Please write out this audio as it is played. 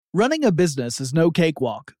Running a business is no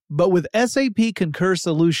cakewalk, but with SAP Concur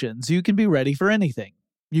Solutions, you can be ready for anything.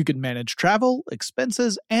 You can manage travel,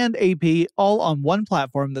 expenses, and AP all on one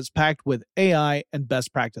platform that's packed with AI and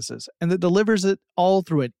best practices, and that delivers it all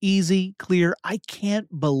through an easy, clear, I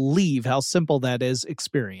can't believe how simple that is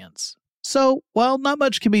experience. So, while not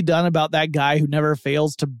much can be done about that guy who never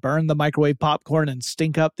fails to burn the microwave popcorn and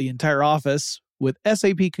stink up the entire office, with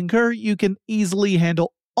SAP Concur, you can easily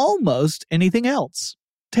handle almost anything else.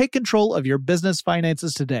 Take control of your business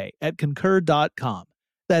finances today at Concur.com.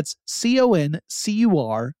 That's CONCUR.com.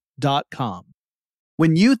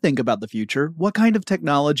 When you think about the future, what kind of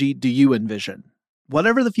technology do you envision?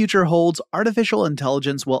 Whatever the future holds, artificial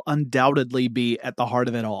intelligence will undoubtedly be at the heart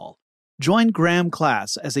of it all. Join Graham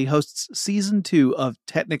Class as he hosts Season 2 of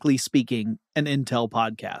Technically Speaking, an Intel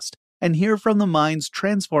podcast, and hear from the minds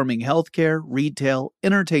transforming healthcare, retail,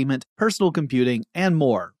 entertainment, personal computing, and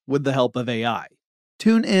more with the help of AI.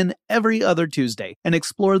 Tune in every other Tuesday and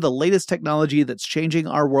explore the latest technology that's changing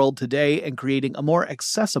our world today and creating a more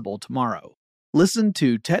accessible tomorrow. Listen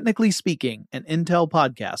to Technically Speaking, an Intel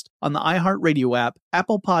podcast on the iHeartRadio app,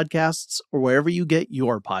 Apple Podcasts, or wherever you get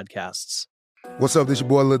your podcasts. What's up, this your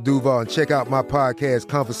boy Lil Duval, and check out my podcast,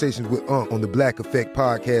 Conversations with Unc, on the Black Effect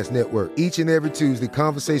Podcast Network. Each and every Tuesday,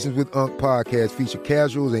 Conversations with Unc podcast feature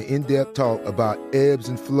casual and in-depth talk about ebbs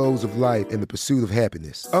and flows of life and the pursuit of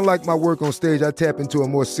happiness. Unlike my work on stage, I tap into a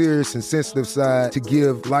more serious and sensitive side to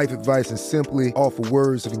give life advice and simply offer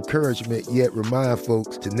words of encouragement, yet remind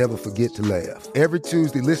folks to never forget to laugh. Every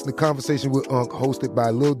Tuesday, listen to Conversations with Unc, hosted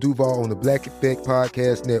by Lil Duval on the Black Effect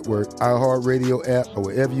Podcast Network, iHeartRadio app, or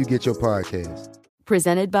wherever you get your podcasts.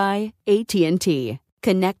 Presented by AT&T.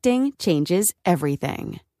 Connecting changes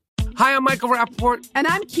everything. Hi, I'm Michael Rappaport. And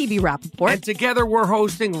I'm Kibi Rappaport. And together we're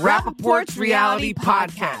hosting Rappaport's Reality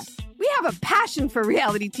Podcast. We have a passion for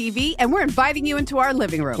reality TV, and we're inviting you into our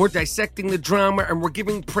living room. We're dissecting the drama, and we're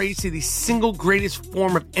giving praise to the single greatest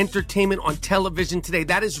form of entertainment on television today.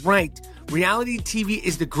 That is right. Reality TV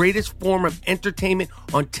is the greatest form of entertainment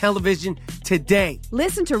on television today.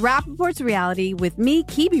 Listen to Rappaport's Reality with me,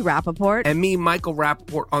 Kibi Rappaport. And me, Michael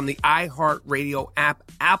Rappaport, on the iHeartRadio app,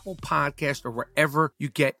 Apple Podcast, or wherever you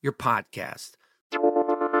get your podcast.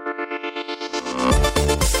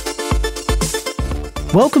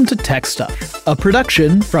 Welcome to Tech Stuff, a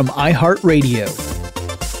production from iHeartRadio.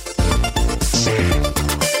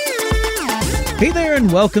 Hey there,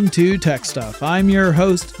 and welcome to Tech Stuff. I'm your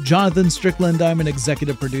host, Jonathan Strickland. I'm an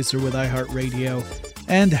executive producer with iHeartRadio.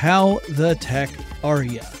 And how the tech are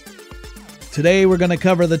ya? Today, we're going to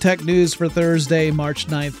cover the tech news for Thursday, March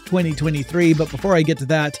 9th, 2023. But before I get to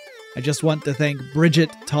that, I just want to thank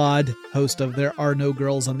Bridget Todd, host of There Are No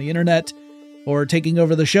Girls on the Internet, for taking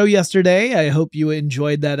over the show yesterday. I hope you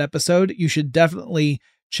enjoyed that episode. You should definitely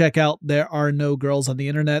check out There Are No Girls on the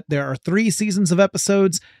Internet. There are 3 seasons of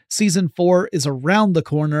episodes. Season 4 is around the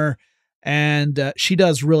corner, and she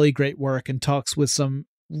does really great work and talks with some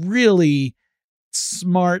really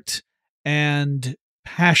smart and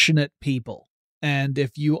passionate people. And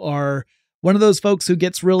if you are one of those folks who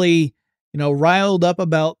gets really, riled up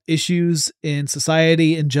about issues in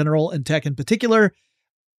society in general and tech in particular,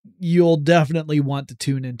 you'll definitely want to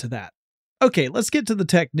tune into that. Okay, let's get to the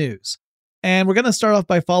tech news. And we're going to start off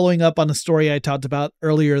by following up on a story I talked about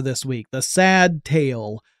earlier this week, the sad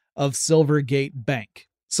tale of Silvergate Bank.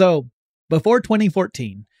 So, before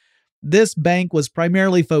 2014, this bank was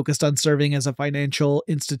primarily focused on serving as a financial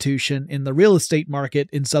institution in the real estate market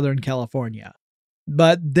in Southern California.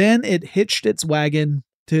 But then it hitched its wagon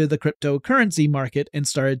to the cryptocurrency market and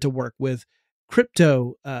started to work with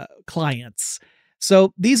crypto clients.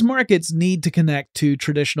 So these markets need to connect to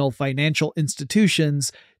traditional financial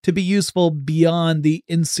institutions to be useful beyond the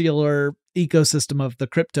insular ecosystem of the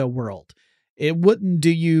crypto world. It wouldn't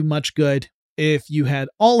do you much good if you had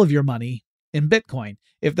all of your money in Bitcoin,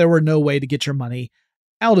 if there were no way to get your money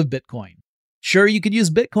out of Bitcoin. Sure, you could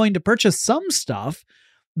use Bitcoin to purchase some stuff,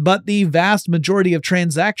 but the vast majority of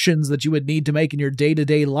transactions that you would need to make in your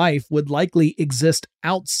day-to-day life would likely exist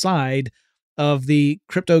outside of the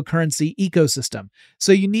cryptocurrency ecosystem.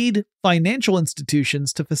 So you need financial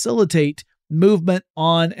institutions to facilitate movement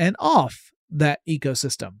on and off that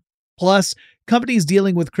ecosystem. Plus, companies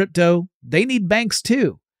dealing with crypto, they need banks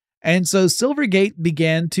too. And so Silvergate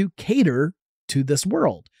began to cater to this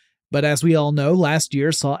world. But as we all know, last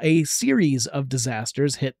year saw a series of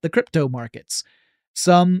disasters hit the crypto markets.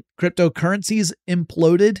 Some cryptocurrencies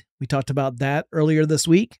imploded. We talked about that earlier this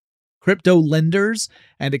week. Crypto lenders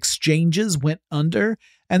and exchanges went under,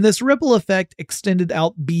 and this ripple effect extended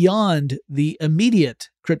out beyond the immediate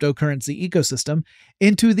cryptocurrency ecosystem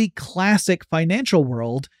into the classic financial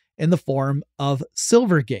world in the form of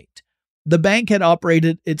Silvergate. The bank had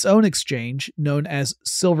operated its own exchange known as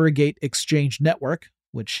Silvergate Exchange Network,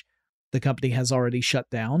 which the company has already shut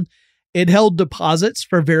down. It held deposits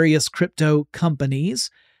for various crypto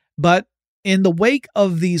companies, but in the wake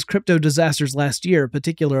of these crypto disasters last year,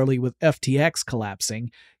 particularly with FTX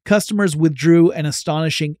collapsing, customers withdrew an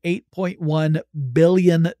astonishing $8.1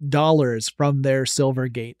 billion from their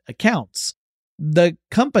Silvergate accounts. The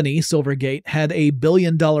company, Silvergate, had a $1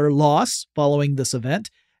 billion loss following this event,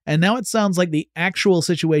 and now it sounds like the actual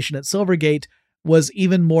situation at Silvergate was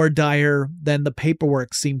even more dire than the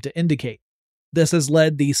paperwork seemed to indicate. This has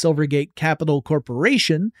led the Silvergate Capital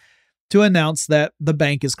Corporation to announce that the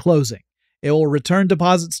bank is closing. It will return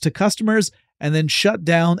deposits to customers and then shut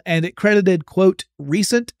down, and it credited, quote,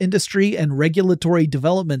 recent industry and regulatory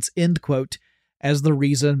developments, end quote, as the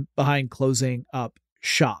reason behind closing up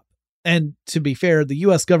shop. And to be fair, the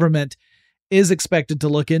U.S. government is expected to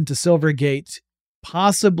look into Silvergate,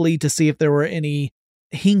 possibly to see if there were any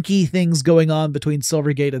hinky things going on between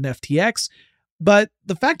Silvergate and FTX. But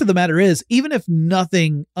the fact of the matter is, even if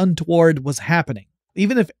nothing untoward was happening,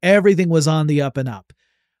 even if everything was on the up and up,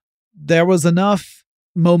 there was enough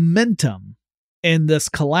momentum in this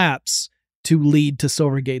collapse to lead to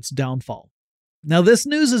Silvergate's downfall. Now, this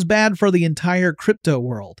news is bad for the entire crypto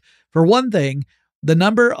world. For one thing, the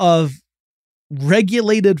number of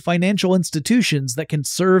regulated financial institutions that can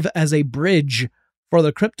serve as a bridge for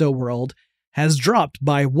the crypto world has dropped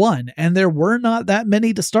by one, and there were not that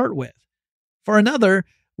many to start with. For another,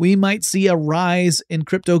 we might see a rise in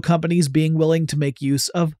crypto companies being willing to make use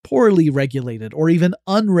of poorly regulated or even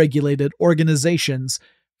unregulated organizations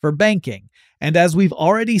for banking. And as we've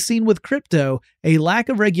already seen with crypto, a lack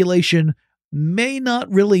of regulation may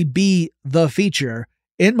not really be the feature.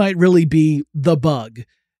 It might really be the bug.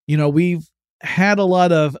 You know, we've had a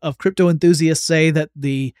lot of crypto enthusiasts say that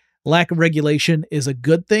the lack of regulation is a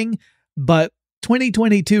good thing, but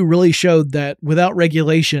 2022 really showed that without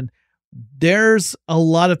regulation, there's a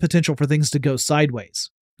lot of potential for things to go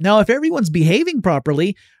sideways. Now, if everyone's behaving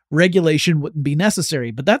properly, regulation wouldn't be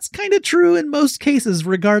necessary, but that's kind of true in most cases,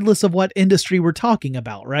 regardless of what industry we're talking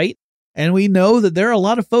about, right? And we know that there are a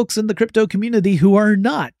lot of folks in the crypto community who are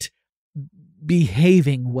not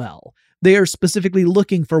behaving well. They are specifically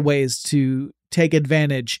looking for ways to take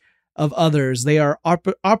advantage of others. They are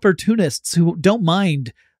opportunists who don't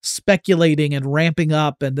mind speculating and ramping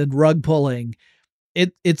up and then rug pulling.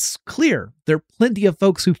 It's clear there are plenty of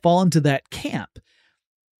folks who fall into that camp.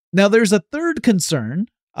 Now, there's a third concern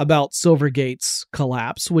about Silvergate's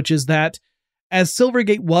collapse, which is that as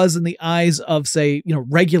Silvergate was in the eyes of, say,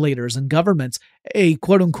 regulators and governments, a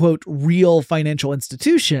quote-unquote real financial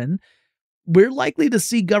institution, we're likely to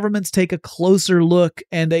see governments take a closer look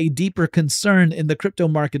and a deeper concern in the crypto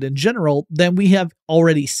market in general than we have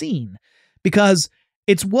already seen. Because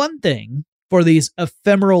it's one thing for these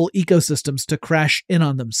ephemeral ecosystems to crash in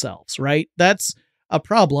on themselves, right? That's a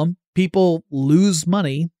problem. People lose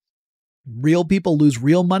money. Real people lose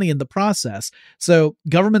real money in the process. So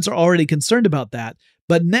governments are already concerned about that.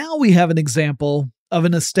 But now we have an example of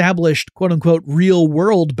an established, quote unquote, real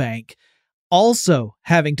world bank also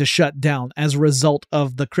having to shut down as a result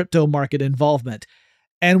of the crypto market involvement.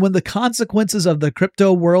 And when the consequences of the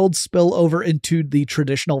crypto world spill over into the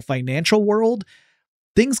traditional financial world,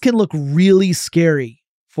 things can look really scary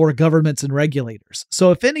for governments and regulators.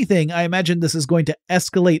 So if anything, I imagine this is going to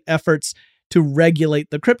escalate efforts to regulate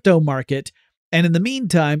the crypto market. And in the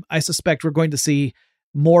meantime, I suspect we're going to see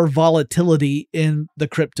more volatility in the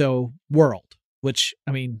crypto world, which,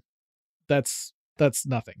 I mean, that's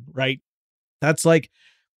nothing, right? That's like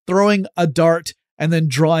throwing a dart and then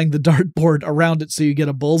drawing the dartboard around it so you get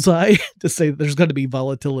a bullseye to say that there's going to be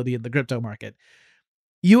volatility in the crypto market.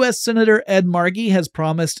 U.S. Senator Ed Markey has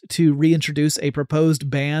promised to reintroduce a proposed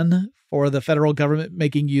ban for the federal government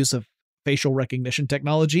making use of facial recognition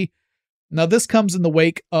technology. Now, this comes in the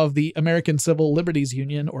wake of the American Civil Liberties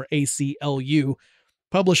Union, or ACLU,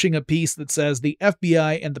 publishing a piece that says the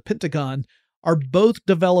FBI and the Pentagon are both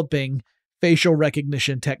developing facial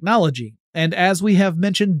recognition technology. And as we have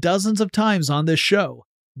mentioned dozens of times on this show,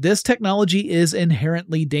 this technology is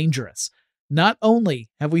inherently dangerous. Not only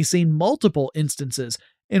have we seen multiple instances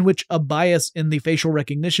in which a bias in the facial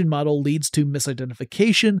recognition model leads to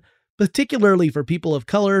misidentification, particularly for people of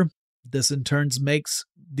color, this in turn makes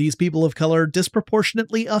these people of color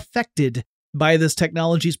disproportionately affected by this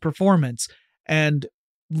technology's performance and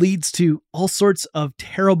leads to all sorts of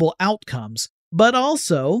terrible outcomes. But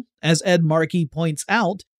also, as Ed Markey points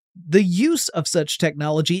out, the use of such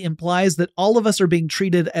technology implies that all of us are being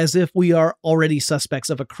treated as if we are already suspects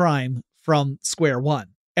of a crime from square one.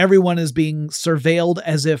 Everyone is being surveilled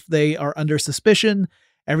as if they are under suspicion.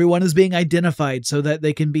 Everyone is being identified so that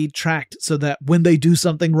they can be tracked, so that when they do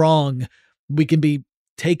something wrong, we can be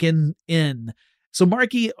taken in. So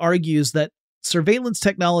Markey argues that surveillance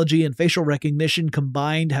technology and facial recognition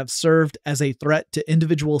combined have served as a threat to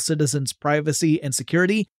individual citizens' privacy and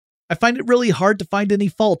security. I find it really hard to find any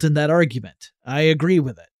fault in that argument. I agree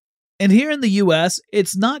with it. And here in the US,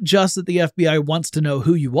 it's not just that the FBI wants to know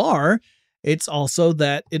who you are, it's also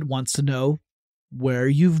that it wants to know where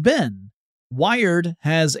you've been. Wired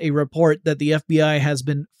has a report that the FBI has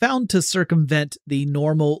been found to circumvent the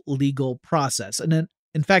normal legal process, and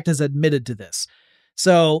in fact has admitted to this.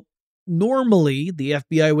 So normally, the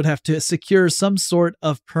FBI would have to secure some sort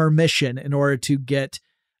of permission in order to get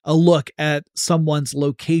a look at someone's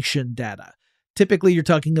location data. Typically, you're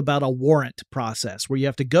talking about a warrant process where you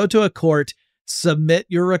have to go to a court, submit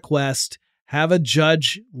your request, have a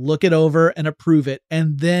judge look it over and approve it,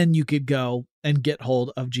 and then you could go and get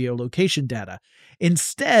hold of geolocation data.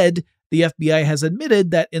 Instead, the FBI has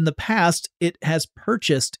admitted that in the past, it has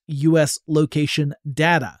purchased U.S. location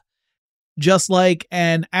data, just like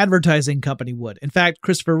an advertising company would. In fact,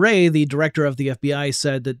 Christopher Wray, the director of the FBI,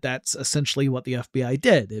 said that that's essentially what the FBI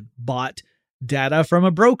did. It bought data from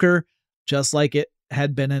a broker, just like it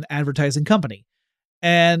had been an advertising company.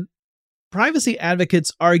 And privacy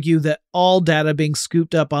advocates argue that all data being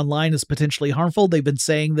scooped up online is potentially harmful. They've been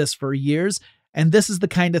saying this for years, and this is the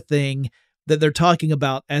kind of thing that they're talking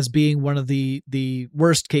about as being one of the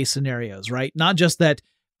worst case scenarios, right? Not just that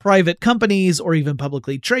private companies or even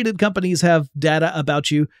publicly traded companies have data about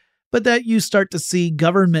you, but that you start to see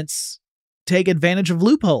governments take advantage of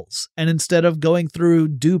loopholes. And instead of going through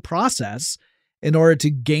due process in order to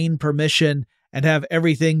gain permission and have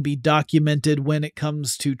everything be documented when it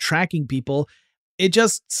comes to tracking people, it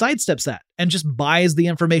just sidesteps that and just buys the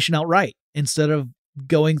information outright instead of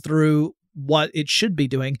going through what it should be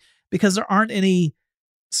doing, because there aren't any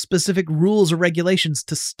specific rules or regulations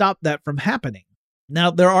to stop that from happening. Now,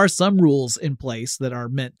 there are some rules in place that are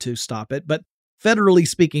meant to stop it, but federally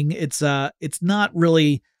speaking, it's not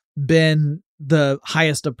really been the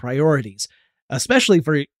highest of priorities, especially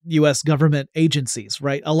for U.S. government agencies,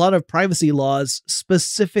 right? A lot of privacy laws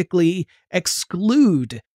specifically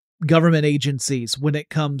exclude government agencies when it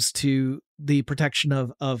comes to the protection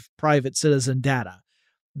of private citizen data,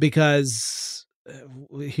 because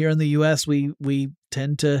here in the U.S., we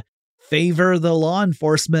tend to favor the law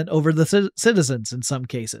enforcement over the citizens in some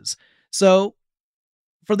cases. So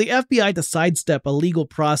for the FBI to sidestep a legal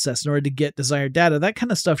process in order to get desired data, that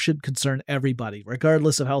kind of stuff should concern everybody,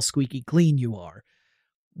 regardless of how squeaky clean you are.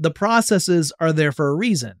 The processes are there for a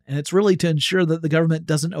reason, and it's really to ensure that the government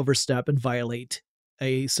doesn't overstep and violate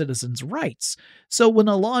a citizen's rights. So when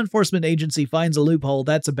a law enforcement agency finds a loophole,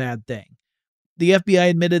 that's a bad thing. The FBI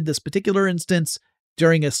admitted this particular instance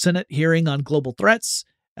during a Senate hearing on global threats.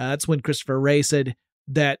 That's when Christopher Wray said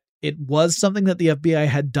that it was something that the FBI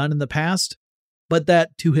had done in the past, but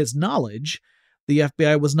that, to his knowledge, the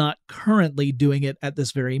FBI was not currently doing it at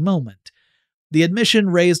this very moment. The admission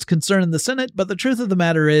raised concern in the Senate, but the truth of the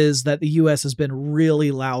matter is that the U.S. has been really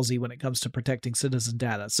lousy when it comes to protecting citizen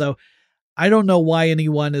data. So I don't know why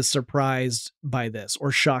anyone is surprised by this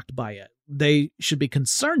or shocked by it. They should be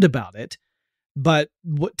concerned about it, but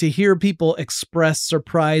to hear people express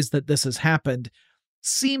surprise that this has happened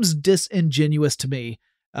seems disingenuous to me.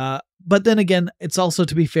 But then again, it's also,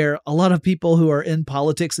 to be fair, a lot of people who are in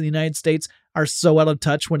politics in the United States are so out of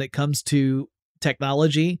touch when it comes to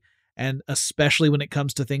technology, and especially when it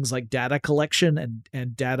comes to things like data collection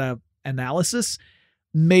and data analysis.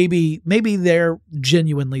 Maybe they're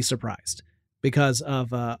genuinely surprised because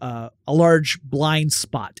of a large blind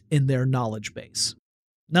spot in their knowledge base.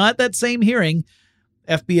 Now, at that same hearing,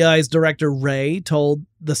 FBI's Director Wray told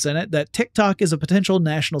the Senate that TikTok is a potential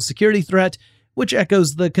national security threat, which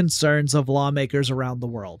echoes the concerns of lawmakers around the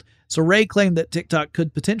world. So Wray claimed that TikTok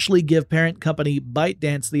could potentially give parent company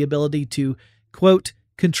ByteDance the ability to, quote,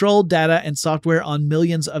 control data and software on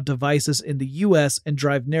millions of devices in the U.S. and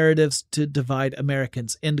drive narratives to divide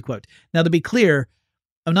Americans, end quote. Now, to be clear,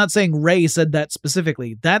 I'm not saying Wray said that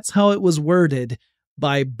specifically. That's how it was worded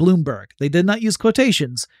by Bloomberg. They did not use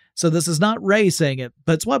quotations, so this is not Wray saying it,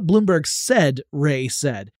 but it's what Bloomberg said Wray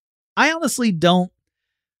said. I honestly don't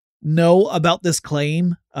know about this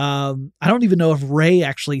claim. I don't even know if Wray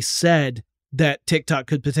actually said that TikTok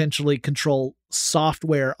could potentially control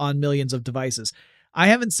software on millions of devices. I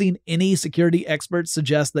haven't seen any security experts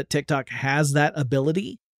suggest that TikTok has that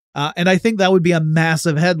ability, and I think that would be a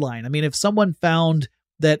massive headline. I mean, if someone found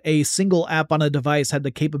that a single app on a device had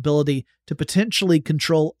the capability to potentially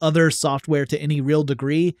control other software to any real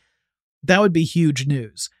degree, That would be huge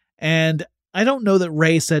news. And I don't know that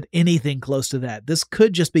Ray said anything close to that. This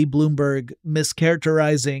could just be Bloomberg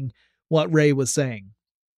mischaracterizing what Ray was saying.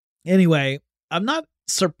 Anyway, I'm not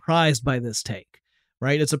surprised by this take,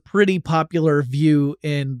 right? It's a pretty popular view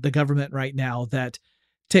in the government right now that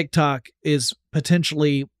TikTok is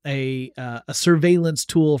potentially a surveillance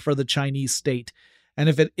tool for the Chinese state. And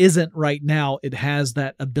if it isn't right now, it has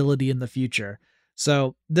that ability in the future.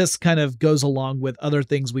 So this kind of goes along with other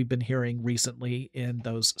things we've been hearing recently in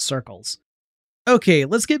those circles. Okay,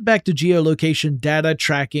 let's get back to geolocation data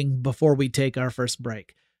tracking before we take our first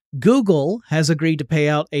break. Google has agreed to pay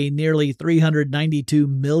out a nearly $392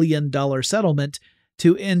 million settlement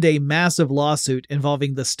to end a massive lawsuit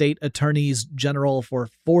involving the state attorneys general for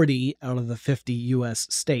 40 out of the 50 U.S.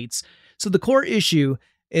 states. So the core issue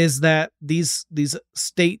is that these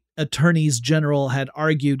state attorneys general had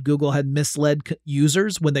argued Google had misled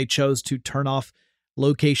users when they chose to turn off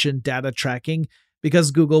location data tracking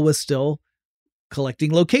because Google was still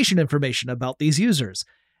collecting location information about these users.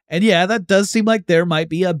 And yeah, that does seem like there might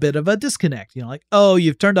be a bit of a disconnect. Like, oh,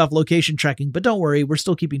 you've turned off location tracking, but don't worry, we're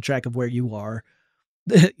still keeping track of where you are.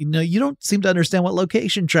 You don't seem to understand what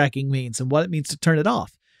location tracking means and what it means to turn it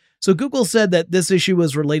off. So Google said that this issue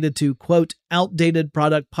was related to, quote, outdated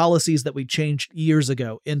product policies that we changed years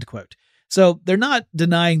ago, end quote. So they're not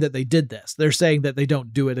denying that they did this. They're saying that they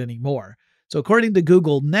don't do it anymore. So according to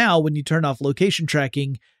Google, now when you turn off location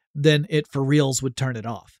tracking, then it for reals would turn it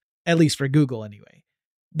off, at least for Google anyway.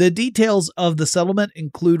 The details of the settlement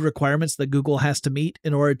include requirements that Google has to meet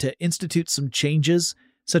in order to institute some changes,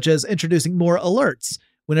 such as introducing more alerts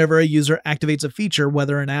whenever a user activates a feature,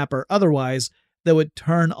 whether an app or otherwise, that would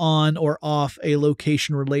turn on or off a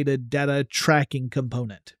location-related data tracking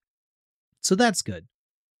component. So that's good.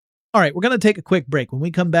 All right, we're going to take a quick break. When we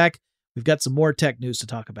come back, we've got some more tech news to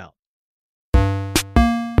talk about.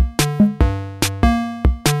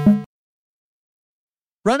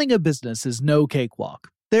 Running a business is no cakewalk.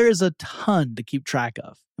 There is a ton to keep track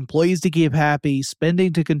of. Employees to keep happy,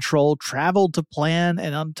 spending to control, travel to plan,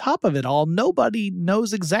 and on top of it all, nobody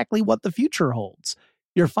knows exactly what the future holds.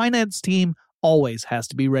 Your finance team always has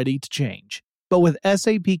to be ready to change. But with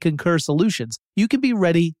SAP Concur Solutions, you can be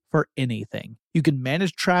ready for anything. You can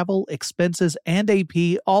manage travel, expenses, and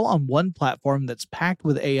AP all on one platform that's packed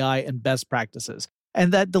with AI and best practices,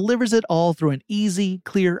 and that delivers it all through an easy,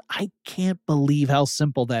 clear, I can't believe how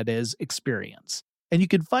simple that is experience. And you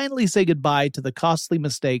can finally say goodbye to the costly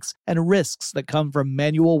mistakes and risks that come from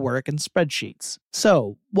manual work and spreadsheets.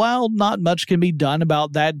 So, while not much can be done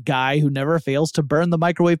about that guy who never fails to burn the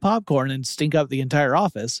microwave popcorn and stink up the entire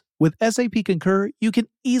office, with SAP Concur, you can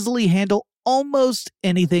easily handle almost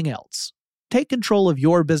anything else. Take control of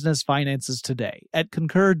your business finances today at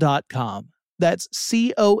concur.com. That's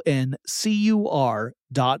CONCUR.com.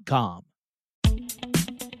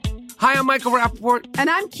 Hi, I'm Michael Rappaport. And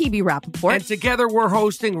I'm Kibi Rappaport. And together we're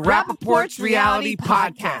hosting Rappaport's Reality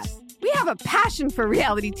Podcast. We have a passion for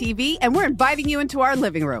reality TV, and we're inviting you into our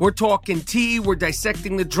living room. We're talking tea, we're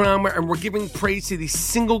dissecting the drama, and we're giving praise to the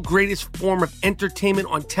single greatest form of entertainment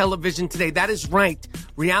on television today. That is right.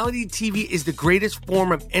 Reality TV is the greatest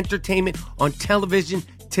form of entertainment on television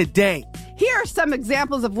today. Here are some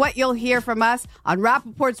examples of what you'll hear from us on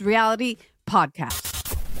Rappaport's Reality Podcast.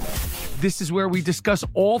 This is where we discuss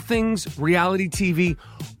all things reality TV,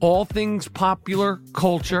 all things popular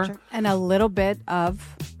culture. And a little bit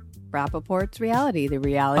of Rappaport's reality, the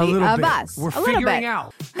reality of bit. us. We're figuring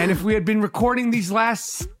out. And if we had been recording these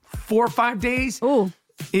last 4 or 5 days,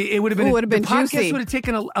 it would have been, the podcast juicy. would have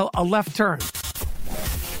taken a left turn.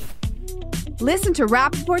 Listen to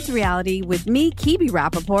Rappaport's Reality with me, Kibi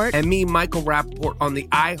Rappaport. And me, Michael Rappaport, on the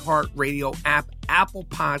iHeartRadio app, Apple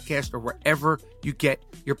Podcast, or wherever you get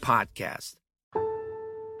your podcast.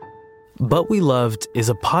 But We Loved is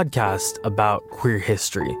a podcast about queer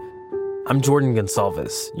history. I'm Jordan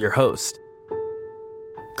Gonsalves, your host.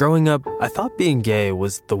 Growing up, I thought being gay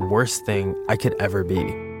was the worst thing I could ever be.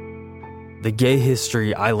 The gay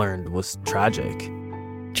history I learned was tragic.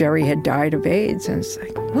 Jerry had died of AIDS, and it's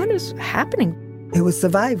like, what is happening? It was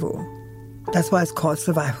survival. That's why it's called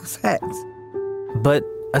survival sex. But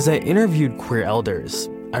as I interviewed queer elders,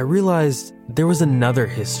 I realized there was another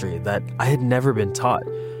history that I had never been taught,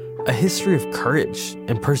 a history of courage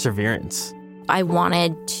and perseverance. I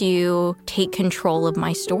wanted to take control of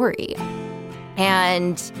my story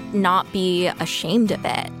and not be ashamed of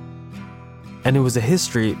it. And it was a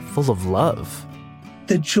history full of love.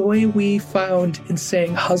 The joy we found in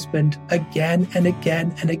saying husband again and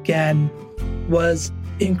again and again was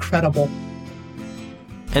incredible.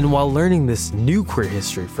 And while learning this new queer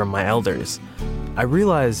history from my elders, I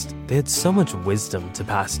realized they had so much wisdom to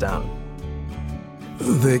pass down.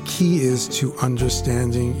 The key is to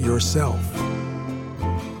understanding yourself,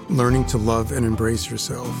 learning to love and embrace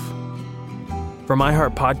yourself. From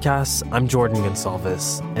iHeart Podcasts, I'm Jordan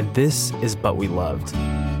Gonsalves, and this is But We Loved.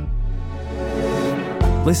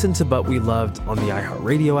 Listen to But We Loved on the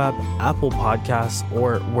iHeartRadio app, Apple Podcasts,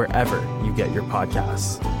 or wherever you get your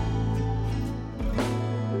podcasts.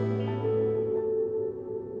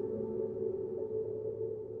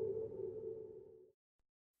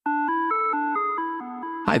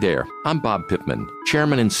 Hi there, I'm Bob Pittman,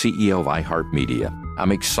 Chairman and CEO of iHeartMedia.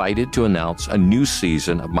 I'm excited to announce a new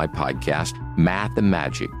season of my podcast, Math and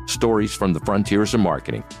Magic, Stories from the Frontiers of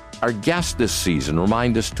Marketing. Our guests this season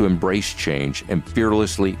remind us to embrace change and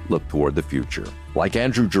fearlessly look toward the future. Like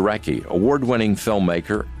Andrew Jarecki, award-winning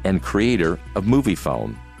filmmaker and creator of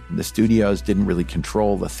Moviefone. The studios didn't really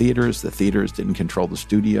control the theaters didn't control the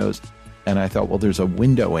studios. And I thought, well, there's a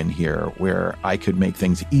window in here where I could make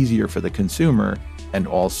things easier for the consumer and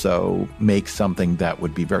also make something that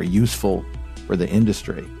would be very useful for the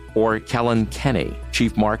industry. Or Kellen Kenny,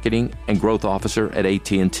 Chief Marketing and Growth Officer at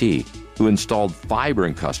AT&T, who installed fiber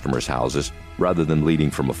in customers' houses rather than leading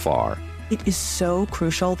from afar. It is so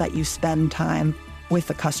crucial that you spend time with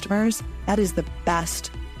the customers. That is the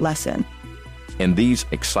best lesson. In these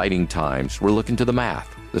exciting times, we're looking to the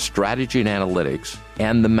math, the strategy and analytics,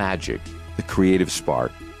 and the magic, the creative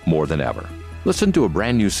spark, more than ever. Listen to a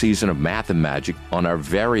brand new season of Math and Magic on our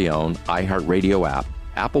very own iHeartRadio app,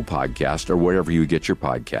 Apple Podcast, or wherever you get your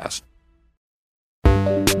podcast.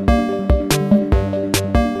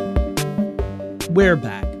 We're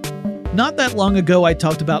back. Not that long ago, I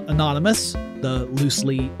talked about Anonymous, the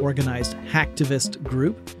loosely organized hacktivist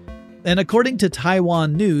group. And according to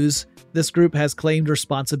Taiwan News, this group has claimed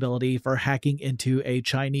responsibility for hacking into a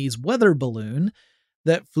Chinese weather balloon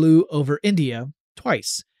that flew over India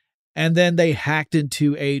twice. And then they hacked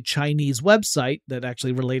into a Chinese website that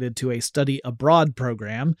actually related to a study abroad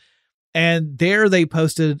program. And there they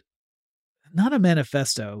posted not a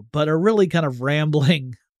manifesto, but a really kind of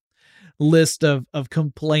rambling list of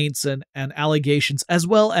complaints and allegations, as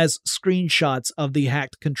well as screenshots of the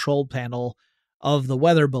hacked control panel of the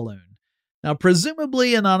weather balloon. Now,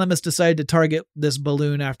 presumably, Anonymous decided to target this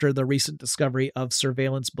balloon after the recent discovery of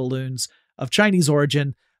surveillance balloons of Chinese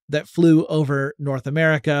origin that flew over North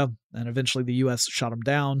America, and eventually the U.S. shot them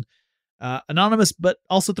down. Anonymous, but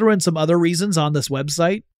also threw in some other reasons on this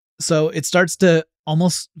website. So it starts to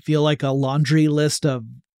almost feel like a laundry list of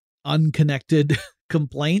unconnected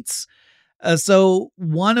complaints. So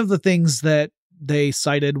one of the things that they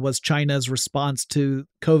cited was China's response to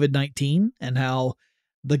COVID-19 and how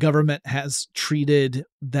the government has treated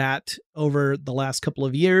that over the last couple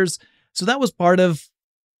of years. So that was part of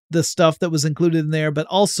the stuff that was included in there, but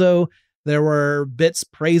also there were bits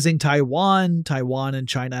praising Taiwan. Taiwan and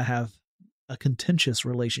China have a contentious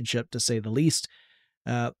relationship, to say the least.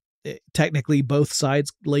 Technically, both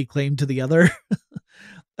sides lay claim to the other.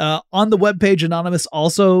 On the webpage, Anonymous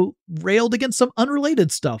also railed against some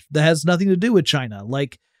unrelated stuff that has nothing to do with China,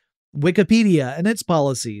 like Wikipedia and its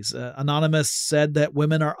policies. Anonymous said that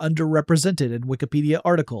women are underrepresented in Wikipedia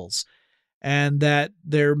articles, and that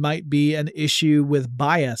there might be an issue with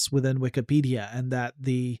bias within Wikipedia, and that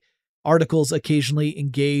the articles occasionally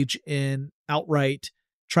engage in outright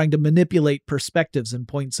trying to manipulate perspectives and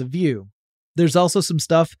points of view. There's also some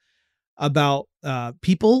stuff about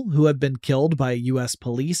people who have been killed by U.S.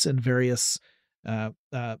 police in various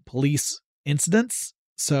police incidents.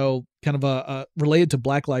 So kind of a related to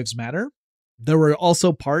Black Lives Matter. There were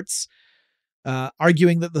also parts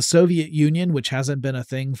arguing that the Soviet Union, which hasn't been a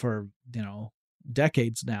thing for,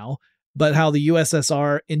 decades now, but how the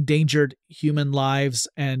USSR endangered human lives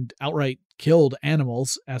and outright killed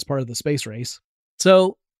animals as part of the space race.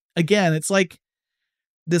 So again, it's like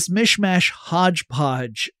this mishmash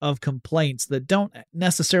hodgepodge of complaints that don't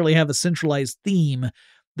necessarily have a centralized theme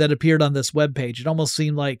that appeared on this webpage. It almost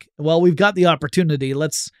seemed like, well, we've got the opportunity,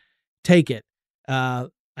 let's take it. I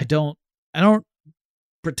don't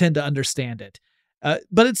pretend to understand it.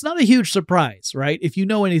 But it's not a huge surprise, right? If you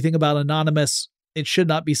know anything about Anonymous, it should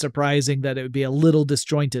not be surprising that it would be a little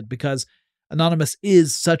disjointed, because Anonymous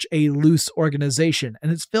is such a loose organization,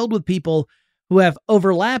 and it's filled with people who have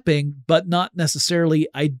overlapping but not necessarily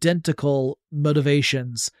identical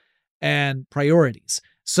motivations and priorities.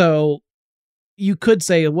 So you could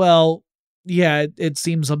say, well, yeah, it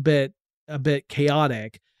seems a bit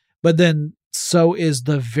chaotic, but then so is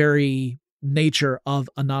the very nature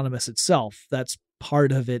of Anonymous itself. That's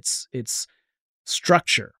part of its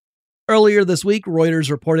structure. Earlier this week,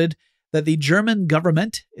 Reuters reported that the German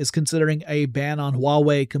government is considering a ban on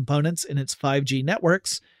Huawei components in its 5G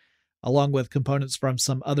networks. along with components from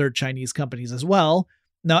some other Chinese companies as well.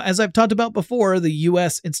 Now, as I've talked about before, the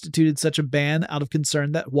US instituted such a ban out of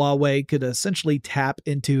concern that Huawei could essentially tap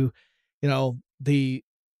into, the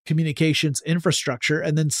communications infrastructure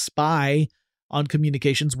and then spy on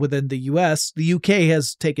communications within the US. The UK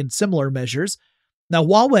has taken similar measures. Now,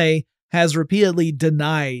 Huawei has repeatedly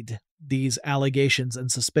denied these allegations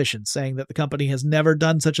and suspicions, saying that the company has never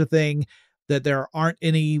done such a thing, that there aren't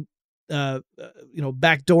any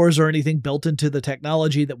back doors or anything built into the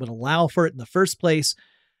technology that would allow for it in the first place.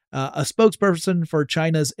 A spokesperson for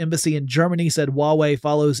China's embassy in Germany said Huawei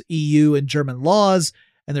follows EU and German laws,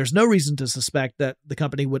 and there's no reason to suspect that the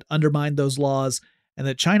company would undermine those laws, and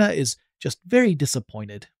that China is just very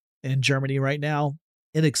disappointed in Germany right now.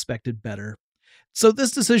 It expected better. So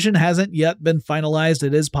this decision hasn't yet been finalized.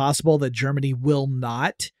 It is possible that Germany will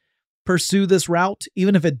not pursue this route.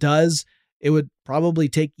 Even if it does, it would probably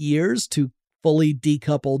take years to fully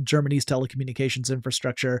decouple Germany's telecommunications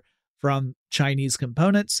infrastructure from Chinese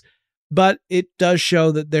components. But it does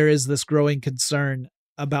show that there is this growing concern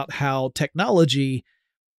about how technology,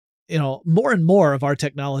 more and more of our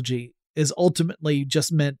technology is ultimately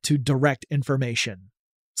just meant to direct information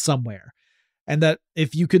somewhere. And that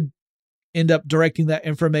if you could end up directing that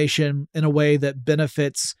information in a way that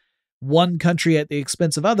benefits one country at the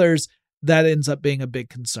expense of others, that ends up being a big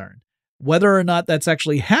concern. Whether or not that's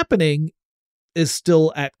actually happening is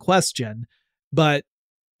still at question, but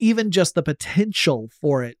even just the potential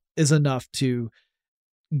for it is enough to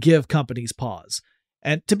give companies pause.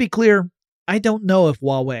 And to be clear, I don't know if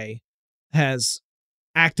Huawei has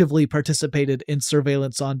actively participated in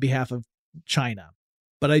surveillance on behalf of China,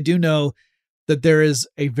 but I do know that there is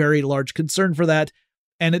a very large concern for that.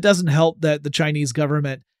 And it doesn't help that the Chinese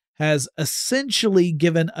government has essentially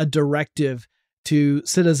given a directive to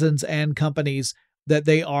citizens and companies that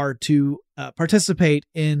they are to participate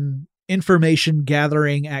in information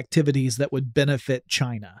gathering activities that would benefit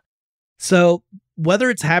China. So whether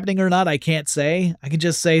it's happening or not, I can't say. I can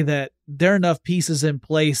just say that there are enough pieces in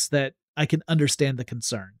place that I can understand the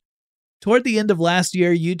concern. Toward the end of last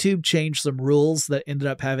year, YouTube changed some rules that ended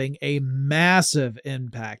up having a massive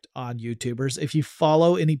impact on YouTubers. If you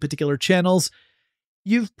follow any particular channels,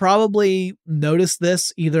 you've probably noticed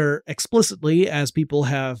this either explicitly as people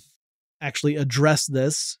have actually addressed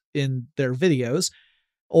this in their videos,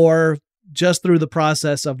 or just through the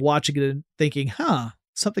process of watching it and thinking,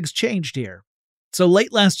 something's changed here. So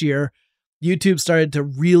late last year, YouTube started to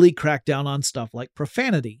really crack down on stuff like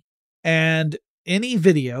profanity. And any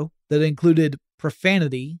video that included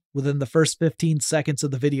profanity within the first 15 seconds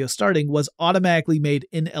of the video starting was automatically made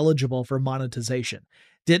ineligible for monetization.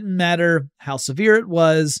 Didn't matter how severe it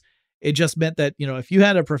was. It just meant that, if you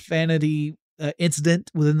had a profanity incident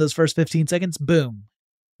within those first 15 seconds, boom,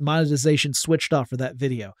 monetization switched off for that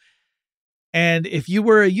video. And if you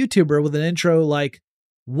were a YouTuber with an intro like,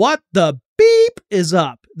 "What the beep is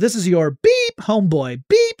up? This is your beep, homeboy,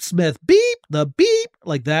 beep, Smith, beep, the beep,"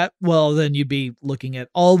 like that, well, then you'd be looking at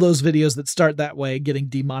all those videos that start that way getting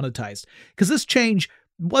demonetized. Because this change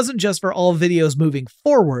wasn't just for all videos moving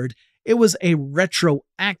forward, it was a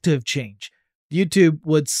retroactive change. YouTube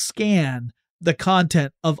would scan the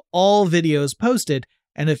content of all videos posted,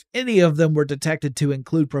 and if any of them were detected to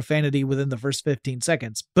include profanity within the first 15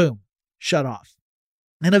 seconds, boom, shut off.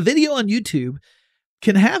 And a video on YouTube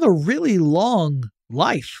can have a really long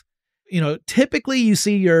life. Typically you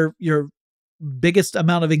see your biggest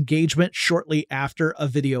amount of engagement shortly after a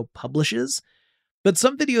video publishes, but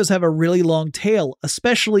some videos have a really long tail,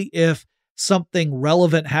 especially if something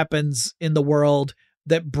relevant happens in the world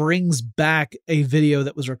that brings back a video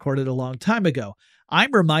that was recorded a long time ago.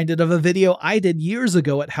 I'm reminded of a video I did years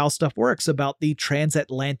ago at How Stuff Works about the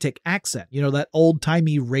transatlantic accent, that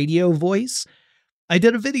old-timey radio voice. I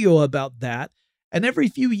did a video about that. And every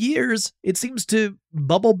few years, it seems to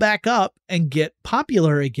bubble back up and get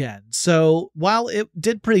popular again. So while it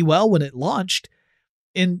did pretty well when it launched,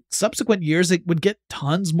 in subsequent years, it would get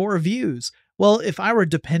tons more views. Well, if I were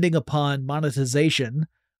depending upon monetization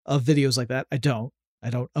of videos like that, I don't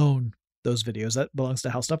own those videos. That belongs to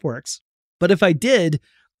How Stuff Works. But if I did,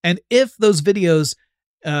 and if those videos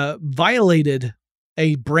violated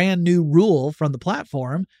a brand new rule from the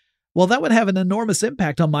platform, well, that would have an enormous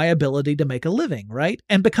impact on my ability to make a living, right?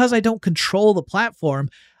 And because I don't control the platform,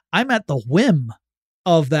 I'm at the whim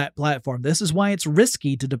of that platform. This is why it's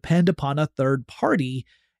risky to depend upon a third party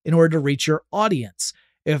in order to reach your audience.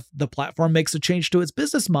 If the platform makes a change to its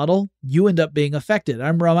business model, you end up being affected.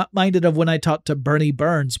 I'm reminded of when I talked to Bernie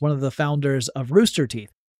Burns, one of the founders of Rooster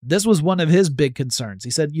Teeth. This was one of his big concerns. He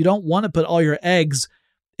said, you don't want to put all your eggs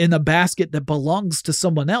in a basket that belongs to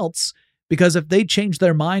someone else, Because if they change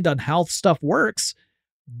their mind on how stuff works,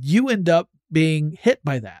 you end up being hit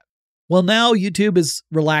by that. Well, now YouTube is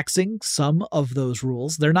relaxing some of those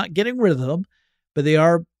rules. They're not getting rid of them, but they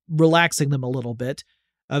are relaxing them a little bit.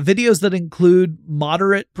 Videos that include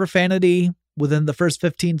moderate profanity within the first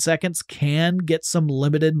 15 seconds can get some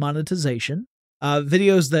limited monetization.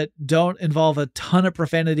 Videos that don't involve a ton of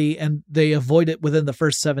profanity and they avoid it within the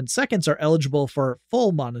first 7 seconds are eligible for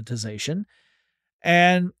full monetization.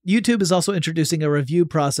 And YouTube is also introducing a review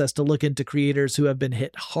process to look into creators who have been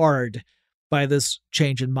hit hard by this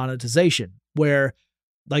change in monetization, where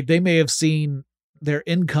like they may have seen their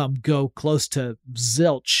income go close to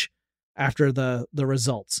zilch after the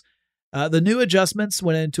results. The new adjustments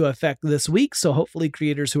went into effect this week, so hopefully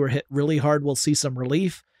creators who are hit really hard will see some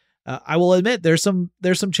relief. I will admit there's some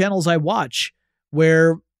channels I watch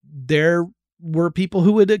where there were people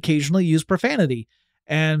who would occasionally use profanity,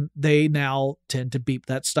 and they now tend to beep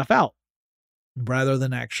that stuff out rather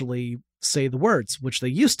than actually say the words, which they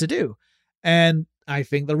used to do. And I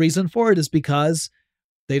think the reason for it is because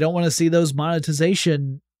they don't want to see those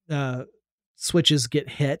monetization switches get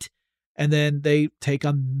hit, and then they take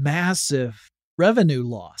a massive revenue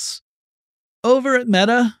loss. Over at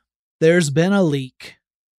Meta, there's been a leak.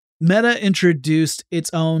 Meta introduced its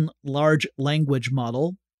own large language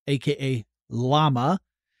model, aka Llama,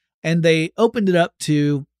 and they opened it up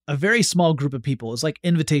to a very small group of people. It's like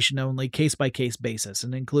invitation only, case-by-case basis,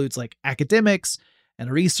 and includes like academics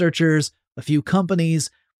and researchers, a few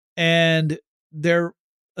companies, and they're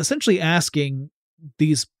essentially asking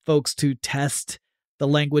these folks to test the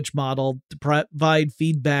language model, to provide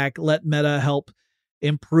feedback, let Meta help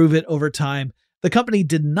improve it over time. The company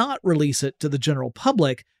did not release it to the general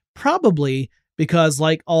public, probably because,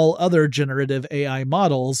 like all other generative AI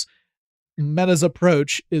models, Meta's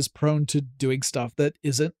approach is prone to doing stuff that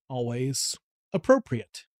isn't always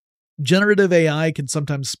appropriate. Generative AI can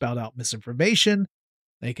sometimes spout out misinformation.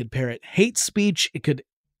 They could parrot hate speech. It could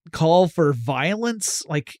call for violence.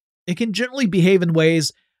 Like, it can generally behave in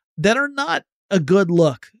ways that are not a good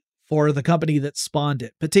look for the company that spawned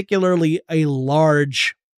it, particularly a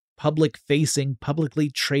large public-facing, publicly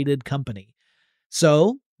traded company.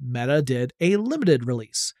 So Meta did a limited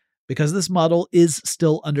release because this model is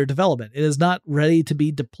still under development. It is not ready to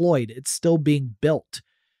be deployed. It's still being built.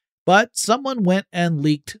 But someone went and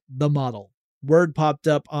leaked the model. Word popped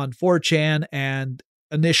up on 4chan, and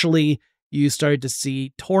initially you started to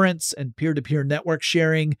see torrents and peer-to-peer network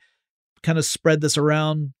sharing kind of spread this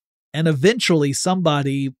around. And eventually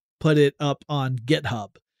somebody put it up on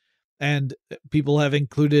GitHub. And people have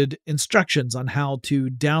included instructions on how to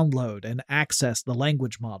download and access the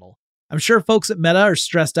language model. I'm sure folks at Meta are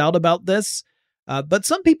stressed out about this, but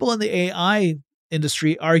some people in the AI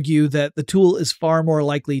industry argue that the tool is far more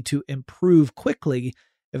likely to improve quickly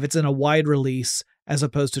if it's in a wide release as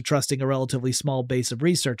opposed to trusting a relatively small base of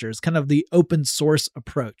researchers, kind of the open source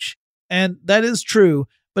approach. And that is true,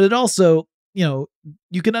 but it also, you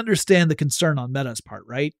can understand the concern on Meta's part,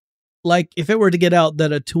 right? Like, if it were to get out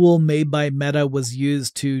that a tool made by Meta was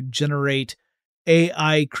used to generate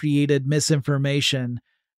AI-created misinformation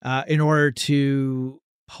in order to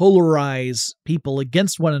polarize people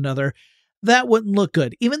against one another, that wouldn't look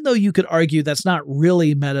good. Even though you could argue that's not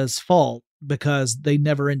really Meta's fault because they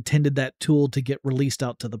never intended that tool to get released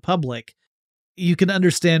out to the public, you can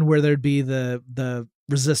understand where there'd be the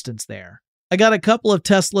resistance there. I got a couple of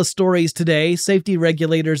Tesla stories today. Safety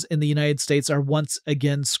regulators in the United States are once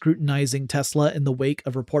again scrutinizing Tesla in the wake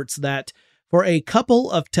of reports that for a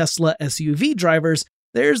couple of Tesla SUV drivers,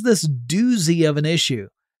 there's this doozy of an issue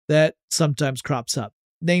that sometimes crops up,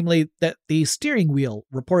 namely that the steering wheel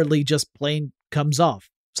reportedly just plain comes off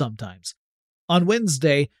sometimes. On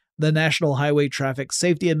Wednesday, the National Highway Traffic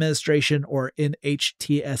Safety Administration, or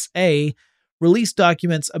NHTSA, released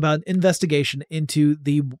documents about an investigation into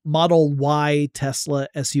the Model Y Tesla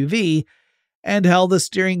SUV and how the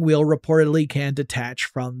steering wheel reportedly can detach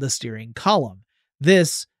from the steering column.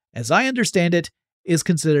 This, as I understand it, is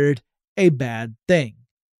considered a bad thing.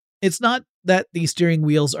 It's not that the steering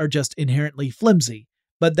wheels are just inherently flimsy,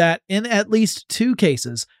 but that in at least 2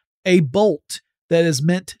 cases, a bolt that is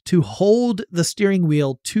meant to hold the steering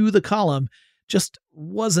wheel to the column just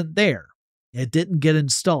wasn't there. It didn't get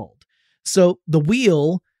installed. So the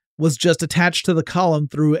wheel was just attached to the column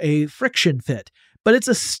through a friction fit, but it's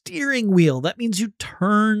a steering wheel. That means you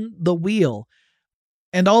turn the wheel,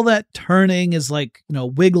 and all that turning is like,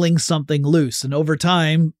 wiggling something loose. And over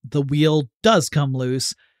time, the wheel does come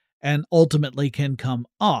loose and ultimately can come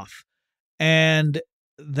off. And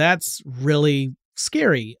that's really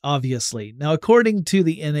scary, obviously. Now, according to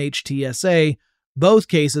the NHTSA, Both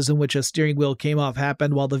cases in which a steering wheel came off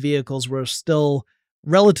happened while the vehicles were still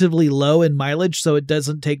relatively low in mileage, so it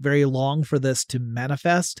doesn't take very long for this to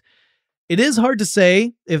manifest. It is hard to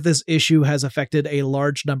say if this issue has affected a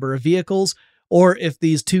large number of vehicles or if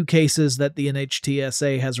these two cases that the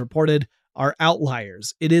NHTSA has reported are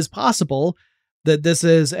outliers. It is possible that this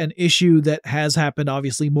is an issue that has happened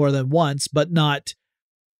obviously more than once, but not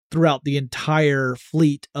throughout the entire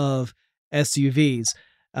fleet of SUVs.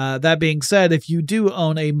 That being said, if you do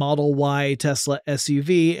own a Model Y Tesla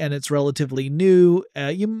SUV and it's relatively new,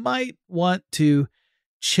 you might want to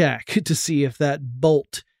check to see if that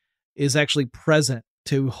bolt is actually present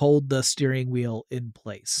to hold the steering wheel in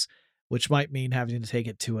place, which might mean having to take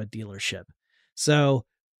it to a dealership. So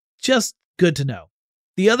just good to know.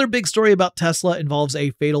 The other big story about Tesla involves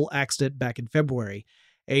a fatal accident back in February.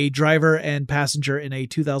 A driver and passenger in a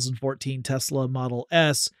 2014 Tesla Model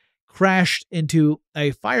S crashed into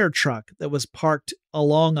a fire truck that was parked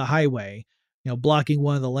along a highway, blocking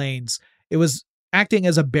one of the lanes. It was acting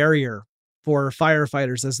as a barrier for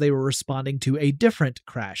firefighters as they were responding to a different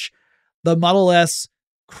crash. The Model S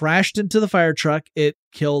crashed into the fire truck. It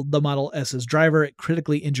killed the Model S's driver. It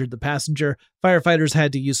critically injured the passenger. Firefighters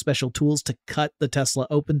had to use special tools to cut the Tesla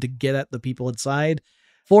open to get at the people inside.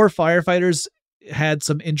 4 firefighters had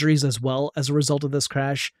some injuries as well as a result of this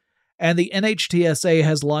crash. And the NHTSA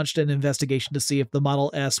has launched an investigation to see if the Model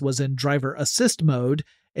S was in driver assist mode,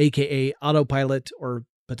 aka autopilot, or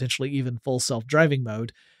potentially even full self-driving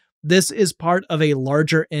mode. This is part of a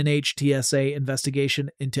larger NHTSA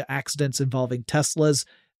investigation into accidents involving Teslas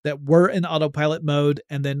that were in autopilot mode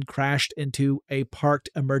and then crashed into a parked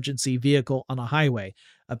emergency vehicle on a highway.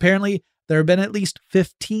 Apparently, there have been at least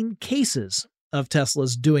 15 cases of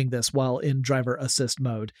Teslas doing this while in driver assist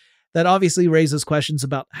mode. That obviously raises questions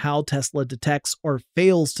about how Tesla detects or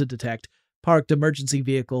fails to detect parked emergency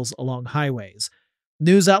vehicles along highways.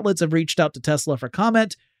 News outlets have reached out to Tesla for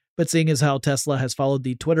comment, but seeing as how Tesla has followed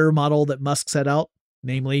the Twitter model that Musk set out,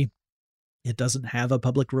 namely, it doesn't have a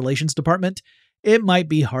public relations department, it might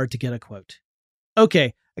be hard to get a quote.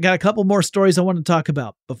 Okay, I got a couple more stories I want to talk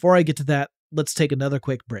about. Before I get to that, let's take another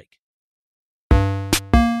quick break.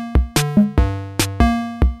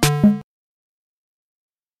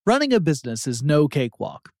 Running a business is no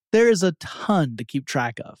cakewalk. There is a ton to keep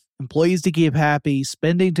track of. Employees to keep happy,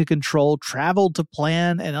 spending to control, travel to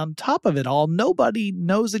plan, and on top of it all, nobody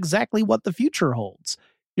knows exactly what the future holds.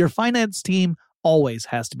 Your finance team always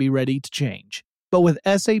has to be ready to change. But with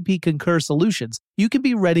SAP Concur Solutions, you can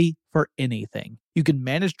be ready for anything. You can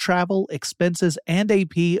manage travel, expenses, and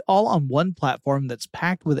AP all on one platform that's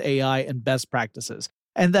packed with AI and best practices.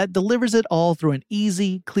 And that delivers it all through an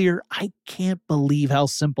easy, clear, I can't believe how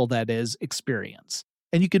simple that is experience.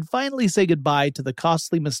 And you can finally say goodbye to the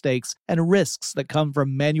costly mistakes and risks that come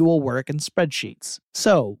from manual work and spreadsheets.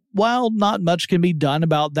 So, while not much can be done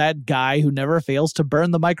about that guy who never fails to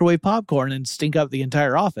burn the microwave popcorn and stink up the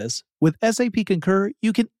entire office, with SAP Concur,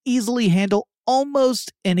 you can easily handle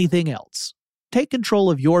almost anything else. Take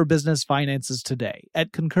control of your business finances today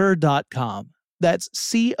at concur.com. That's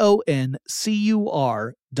CONCUR.com.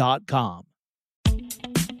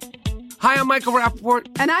 Hi, I'm Michael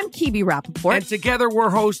Rappaport. And I'm Kibi Rappaport. And together we're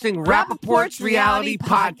hosting Rappaport's Reality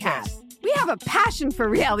Podcast. We have a passion for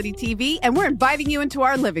reality TV, and we're inviting you into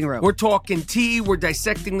our living room. We're talking tea, we're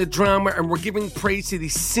dissecting the drama, and we're giving praise to the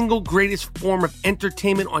single greatest form of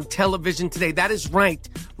entertainment on television today. That is right.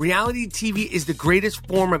 Reality TV is the greatest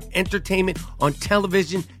form of entertainment on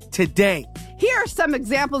television today. Here are some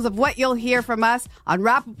examples of what you'll hear from us on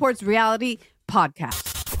Rappaport's Reality Podcast.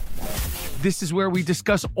 This is where we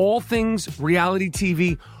discuss all things reality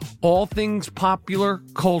TV, all things popular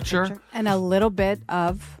culture. And a little bit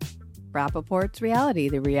of Rappaport's reality,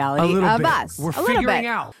 the reality of bit. Us. We're figuring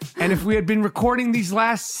out. And if we had been recording these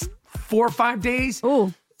last 4 or 5 days,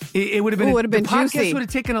 it would have been, the podcast juicy. would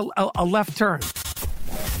have taken a left turn.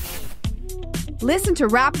 Listen to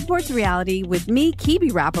Rappaport's Reality with me, Kibi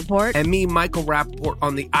Rappaport. And me, Michael Rappaport,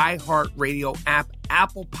 on the iHeartRadio app,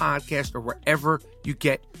 Apple Podcast, or wherever you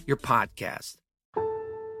get your podcast.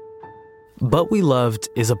 But We Loved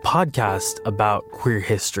is a podcast about queer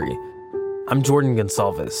history. I'm Jordan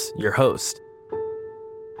Gonsalves, your host.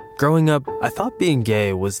 Growing up, I thought being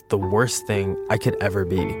gay was the worst thing I could ever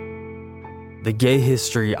be. The gay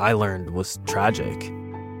history I learned was tragic.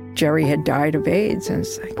 Jerry had died of AIDS, and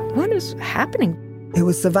it's like, what is happening? It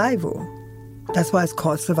was survival. That's why it's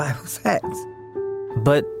called survival sex.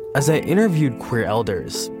 But as I interviewed queer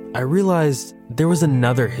elders, I realized there was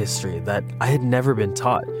another history that I had never been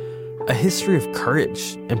taught, a history of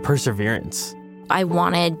courage and perseverance. I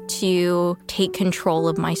wanted to take control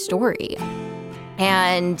of my story.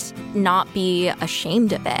 and not be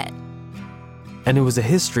ashamed of it. And it was a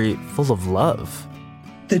history full of love.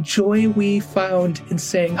 The joy we found in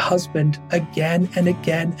saying husband again and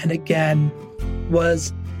again and again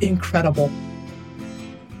was incredible.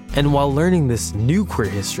 And while learning this new queer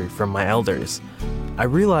history from my elders, I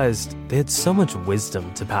realized they had so much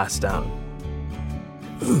wisdom to pass down.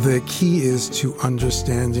 The key is to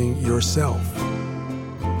understanding yourself,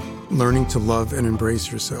 learning to love and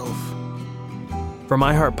embrace yourself. From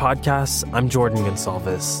iHeart Podcasts, I'm Jordan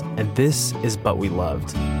Gonsalves, and this is But We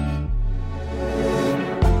Loved.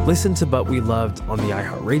 Listen to But We Loved on the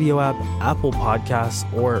iHeartRadio app, Apple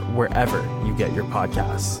Podcasts, or wherever you get your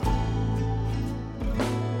podcasts.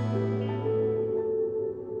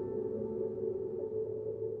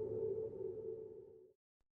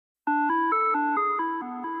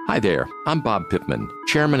 Hi there, I'm Bob Pittman,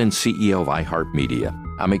 Chairman and CEO of iHeartMedia.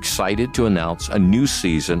 I'm excited to announce a new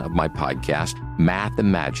season of my podcast, Math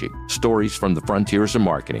and Magic, Stories from the Frontiers of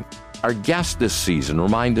Marketing. Our guests this season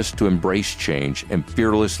remind us to embrace change and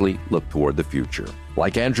fearlessly look toward the future.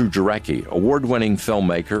 Like Andrew Jarecki, award-winning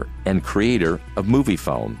filmmaker and creator of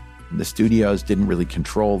Moviefone. The studios didn't really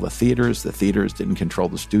control the theaters didn't control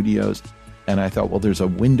the studios. And I thought, well, there's a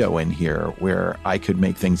window in here where I could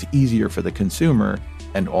make things easier for the consumer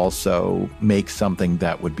and also make something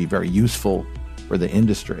that would be very useful for the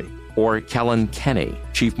industry. Or Kellen Kenny,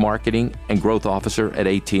 Chief Marketing and Growth Officer at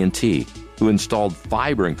AT&T, who installed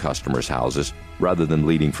fiber in customers' houses rather than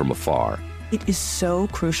leading from afar. It is so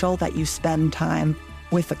crucial that you spend time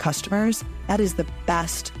with the customers. That is the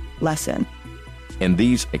best lesson. In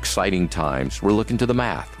these exciting times, we're looking to the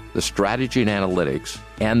math, the strategy and analytics,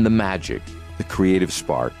 and the magic, the creative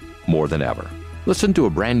spark, more than ever. Listen to a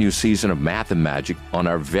brand new season of Math and Magic on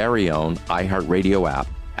our very own iHeartRadio app,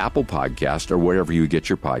 Apple Podcast, or wherever you get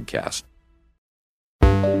your podcast.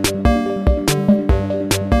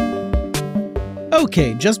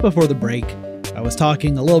 Okay, just before the break, I was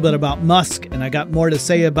talking a little bit about Musk, and I got more to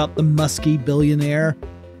say about the Muskie billionaire.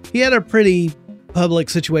 He had a pretty public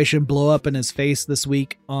situation blow up in his face this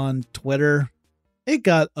week on Twitter. It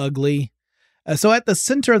got ugly. So at the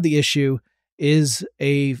center of the issue is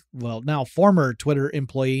a, now former Twitter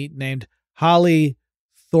employee named Holly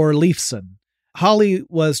Thorleifson. Holly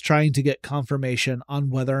was trying to get confirmation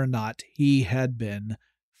on whether or not he had been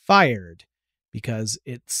fired, because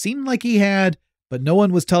it seemed like he had, but no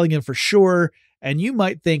one was telling him for sure. And you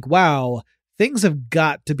might think, wow, things have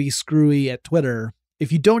got to be screwy at Twitter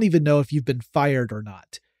if you don't even know if you've been fired or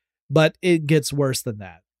not. But it gets worse than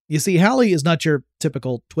that. You see, Holly is not your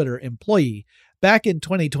typical Twitter employee. Back in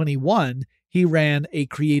 2021, he ran a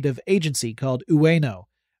creative agency called Ueno,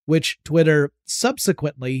 which Twitter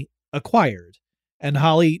subsequently acquired. And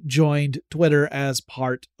Holly joined Twitter as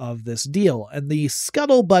part of this deal. And the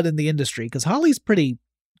scuttlebutt in the industry, because Holly's pretty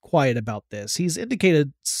quiet about this, he's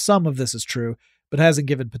indicated some of this is true, but hasn't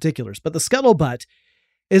given particulars. But the scuttlebutt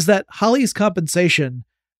is that Holly's compensation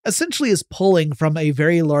essentially is pulling from a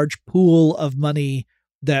very large pool of money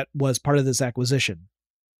that was part of this acquisition.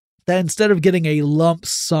 That instead of getting a lump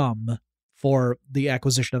sum for the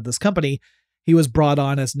acquisition of this company, he was brought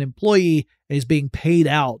on as an employee and he's being paid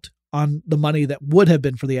out on the money that would have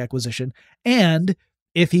been for the acquisition. And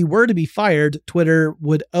if he were to be fired, Twitter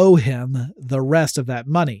would owe him the rest of that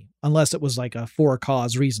money, unless it was like a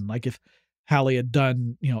for-cause reason. Like if Holly had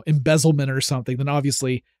done, embezzlement or something, then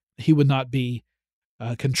obviously he would not be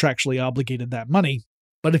contractually obligated that money.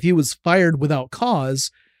 But if he was fired without cause,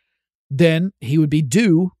 then he would be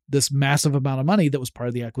due this massive amount of money that was part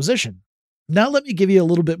of the acquisition. Now let me give you a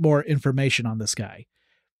little bit more information on this guy.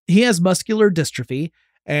 He has muscular dystrophy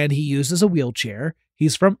and he uses a wheelchair.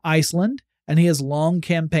 He's from Iceland and he has long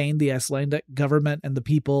campaigned the Icelandic government and the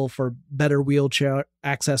people for better wheelchair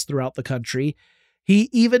access throughout the country. He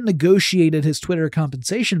even negotiated his Twitter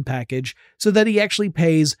compensation package so that he actually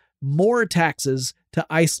pays more taxes to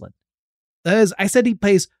Iceland. That is, I said he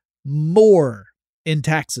pays more in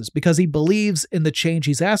taxes because he believes in the change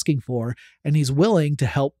he's asking for and he's willing to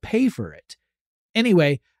help pay for it.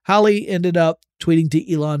 Anyway, Holly ended up tweeting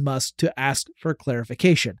to Elon Musk to ask for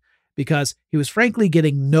clarification because he was frankly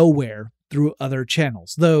getting nowhere through other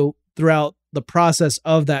channels, though throughout the process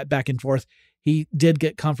of that back and forth, he did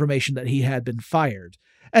get confirmation that he had been fired.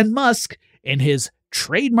 And Musk, in his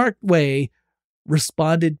trademarked way,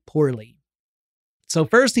 responded poorly. So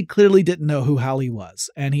first, he clearly didn't know who Holly was,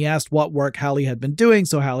 and he asked what work Holly had been doing,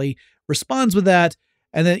 so Holly responds with that,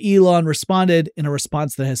 and then Elon responded in a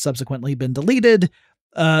response that has subsequently been deleted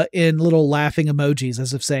in little laughing emojis,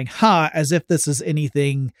 as if saying, as if this is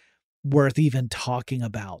anything worth even talking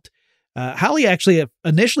about. Holly actually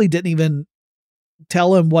initially didn't even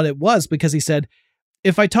tell him what it was because he said,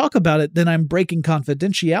 if I talk about it, then I'm breaking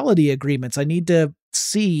confidentiality agreements. I need to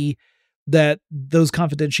see that those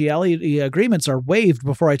confidentiality agreements are waived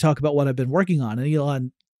before I talk about what I've been working on. And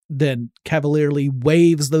Elon then cavalierly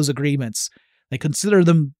waives those agreements. They consider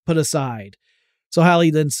them put aside. So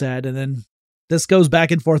Halley then said, and then this goes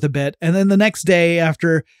back and forth a bit. And then the next day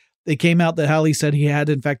after it came out that Halley said he had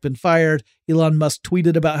in fact been fired, Elon Musk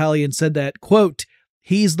tweeted about Halley and said that, quote,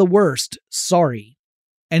 "He's the worst. Sorry."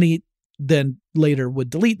 And he then later would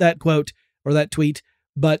delete that quote or that tweet.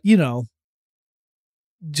 But, you know,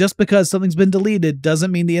 just because something's been deleted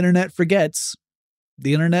doesn't mean the internet forgets.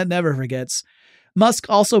 The internet never forgets. Musk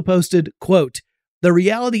also posted, quote, "The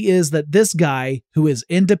reality is that this guy, who is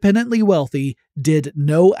independently wealthy, did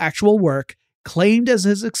no actual work, claimed as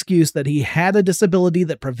his excuse that he had a disability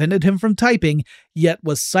that prevented him from typing, yet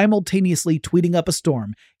was simultaneously tweeting up a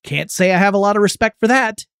storm. Can't say I have a lot of respect for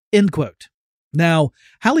that," end quote. Now,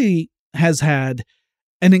 Halley has had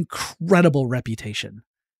an incredible reputation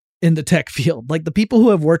in the tech field. Like, the people who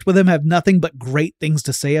have worked with him have nothing but great things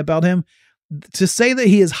to say about him. To say that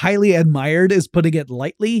he is highly admired is putting it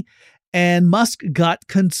lightly, and Musk got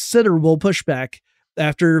considerable pushback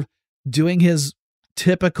after doing his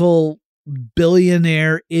typical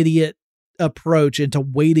billionaire idiot approach into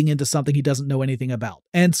wading into something he doesn't know anything about.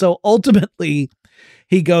 And so ultimately,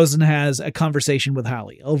 he goes and has a conversation with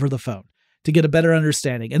Halley over the phone to get a better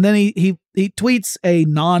understanding. And then he tweets a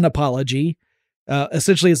non-apology.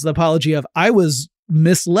 Essentially, it's the apology of, I was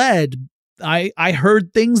misled. I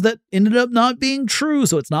heard things that ended up not being true,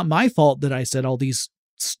 so it's not my fault that I said all these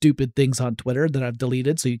stupid things on Twitter that I've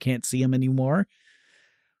deleted so you can't see them anymore.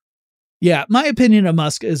 Yeah, my opinion of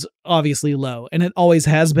Musk is obviously low, and it always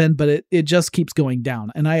has been, but it just keeps going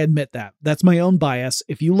down, and I admit that. That's my own bias.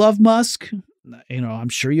 If you love Musk, you know, I'm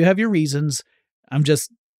sure you have your reasons.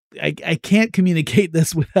 I can't communicate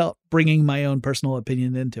this without bringing my own personal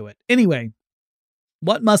opinion into it. Anyway,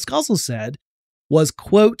 what Musk also said was,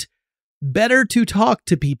 quote, "Better to talk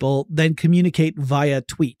to people than communicate via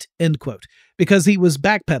tweet," end quote. Because he was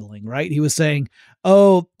backpedaling, right? He was saying,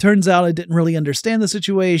 oh, turns out I didn't really understand the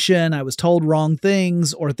situation. I was told wrong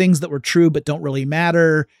things, or things that were true but don't really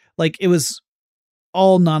matter. Like, it was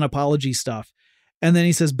all non-apology stuff. And then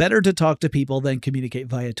he says, better to talk to people than communicate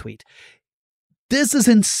via tweet. This is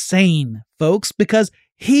insane, folks, because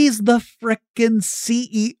he's the frickin'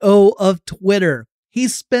 CEO of Twitter. He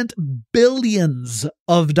spent billions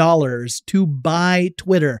of dollars to buy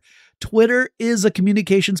Twitter. Twitter is a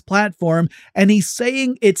communications platform, and he's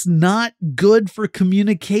saying it's not good for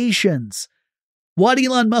communications. What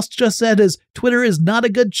Elon Musk just said is Twitter is not a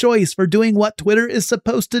good choice for doing what Twitter is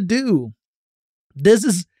supposed to do. This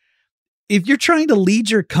is, if you're trying to lead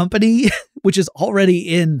your company, which is already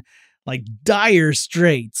in like dire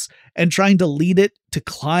straits, and trying to lead it to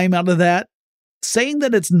climb out of that, saying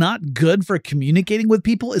that it's not good for communicating with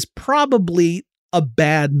people is probably a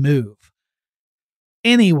bad move.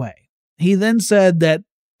 Anyway, he then said that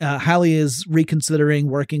Halley is reconsidering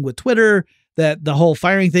working with Twitter, that the whole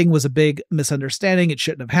firing thing was a big misunderstanding. It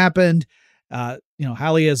shouldn't have happened.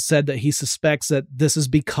 Halley has said that he suspects that this is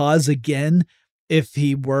because, again, if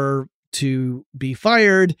he were to be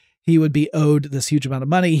fired, he would be owed this huge amount of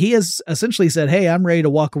money. He has essentially said, hey, I'm ready to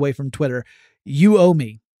walk away from Twitter. You owe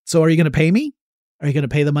me. So are you going to pay me? Are you going to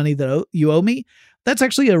pay the money that you owe me? That's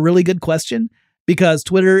actually a really good question, because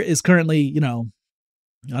Twitter is currently,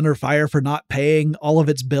 under fire for not paying all of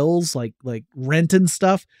its bills, like rent and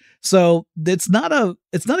stuff. So it's not a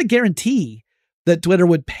guarantee that Twitter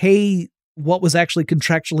would pay what was actually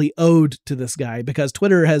contractually owed to this guy, because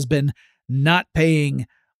Twitter has been not paying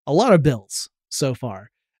a lot of bills so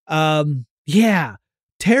far.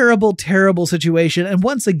 Terrible, terrible situation. And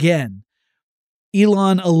once again,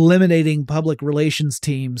 Elon eliminating public relations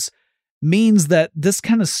teams means that this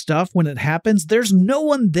kind of stuff, when it happens, there's no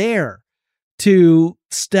one there to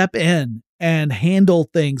step in and handle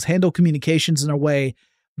communications in a way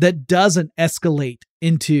that doesn't escalate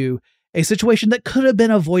into a situation that could have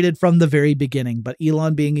been avoided from the very beginning. But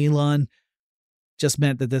Elon being Elon just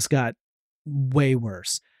meant that this got way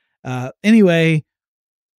worse. Anyway,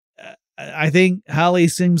 I think Halley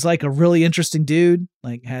seems like a really interesting dude,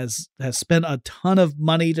 like has spent a ton of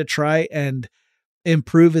money to try and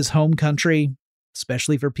improve his home country,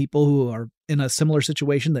 especially for people who are in a similar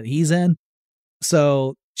situation that he's in.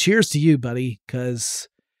 So cheers to you, buddy, because,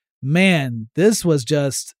 man, this was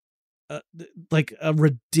just like a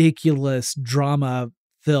ridiculous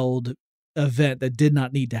drama-filled event that did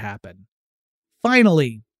not need to happen.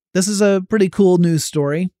 Finally, this is a pretty cool news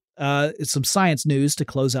story. It's some science news to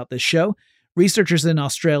close out this show. Researchers in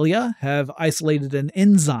Australia have isolated an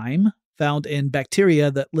enzyme found in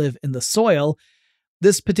bacteria that live in the soil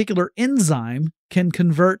this particular enzyme can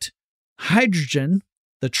convert hydrogen,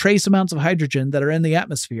 the trace amounts of hydrogen that are in the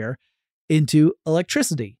atmosphere, into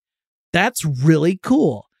electricity. That's really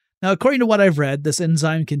cool. Now, according to what I've read, this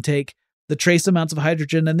enzyme can take the trace amounts of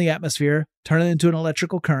hydrogen in the atmosphere, turn it into an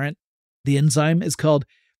electrical current. The enzyme is called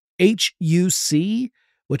HUC,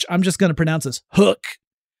 which I'm just going to pronounce as hook.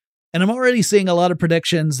 And I'm already seeing a lot of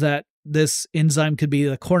predictions that this enzyme could be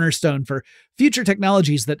the cornerstone for future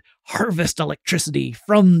technologies that harvest electricity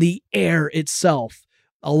from the air itself.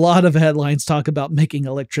 A lot of headlines talk about making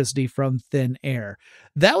electricity from thin air.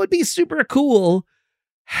 That would be super cool.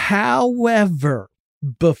 However,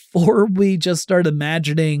 before we just start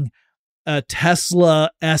imagining a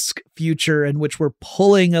Tesla-esque future in which we're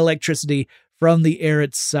pulling electricity from the air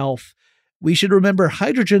itself, we should remember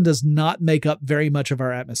hydrogen does not make up very much of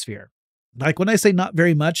our atmosphere. Like when I say not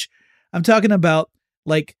very much, I'm talking about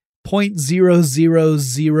like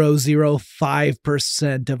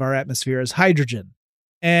 0.00005% of our atmosphere is hydrogen.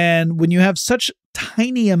 And when you have such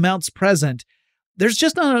tiny amounts present, there's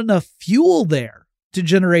just not enough fuel there to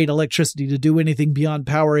generate electricity to do anything beyond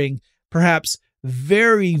powering perhaps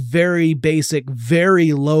very, very basic,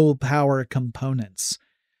 very low power components.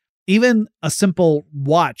 Even a simple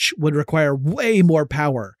watch would require way more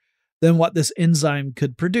power than what this enzyme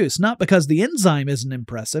could produce. Not because the enzyme isn't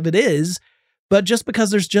impressive, it is, but just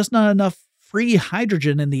because there's just not enough free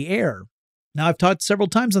hydrogen in the air. Now, I've talked several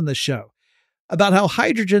times on this show about how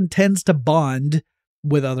hydrogen tends to bond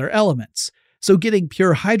with other elements. So getting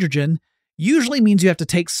pure hydrogen usually means you have to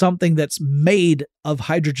take something that's made of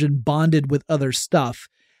hydrogen bonded with other stuff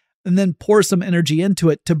and then pour some energy into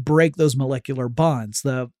it to break those molecular bonds.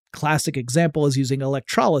 The classic example is using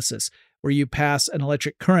electrolysis, where you pass an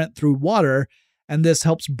electric current through water, and this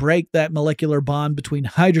helps break that molecular bond between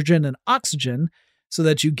hydrogen and oxygen so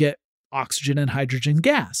that you get oxygen and hydrogen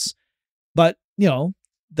gas. But,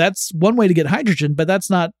 that's one way to get hydrogen, but that's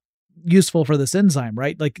not useful for this enzyme,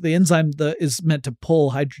 right? Like the enzyme is meant to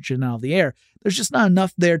pull hydrogen out of the air. There's just not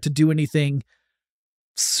enough there to do anything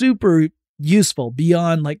super useful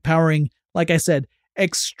beyond like powering, like I said,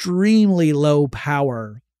 extremely low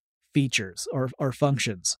power features or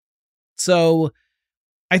functions. So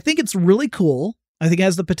I think it's really cool. I think it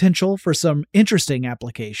has the potential for some interesting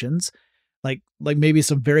applications, like maybe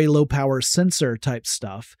some very low power sensor type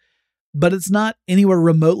stuff. But it's not anywhere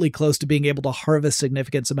remotely close to being able to harvest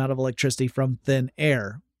significant amount of electricity from thin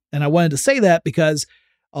air. And I wanted to say that because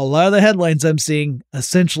a lot of the headlines I'm seeing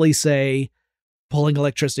essentially say pulling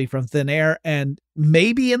electricity from thin air. And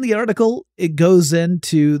maybe in the article, it goes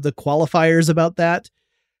into the qualifiers about that.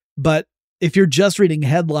 But if you're just reading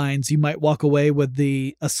headlines, you might walk away with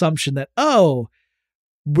the assumption that,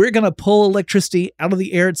 we're going to pull electricity out of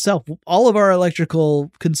the air itself. All of our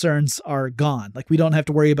electrical concerns are gone. Like we don't have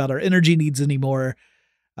to worry about our energy needs anymore.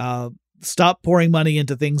 Stop pouring money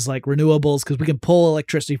into things like renewables because we can pull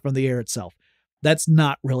electricity from the air itself. That's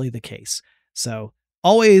not really the case. So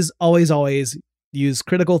always, always, always use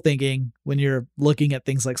critical thinking when you're looking at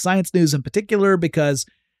things like science news in particular, because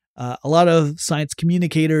a lot of science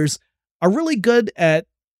communicators are really good at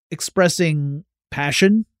expressing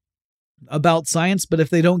passion about science, but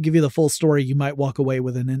if they don't give you the full story, you might walk away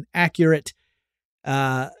with an inaccurate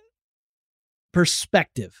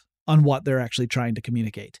perspective on what they're actually trying to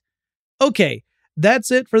communicate. Okay,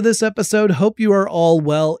 that's it for this episode. Hope you are all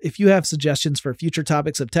well. If you have suggestions for future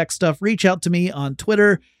topics of tech stuff, reach out to me on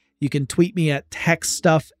Twitter. You can tweet me at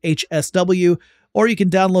TechStuffHSW, or you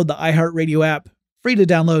can download the iHeartRadio app. Free to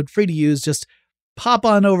download, free to use. Just pop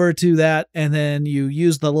on over to that, and then you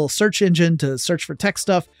use the little search engine to search for Tech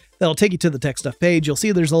Stuff. That'll take you to the Tech Stuff page. You'll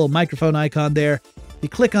see there's a little microphone icon there. You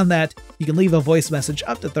click on that, you can leave a voice message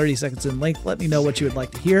up to 30 seconds in length. Let me know what you would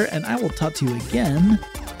like to hear, and I will talk to you again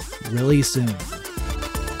really soon.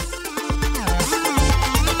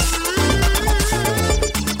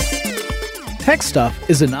 Tech Stuff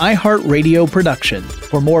is an iHeartRadio production.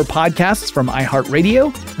 For more podcasts from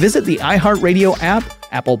iHeartRadio, visit the iHeartRadio app,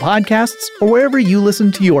 Apple Podcasts, or wherever you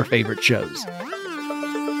listen to your favorite shows.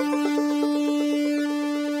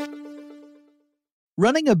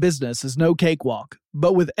 Running a business is no cakewalk,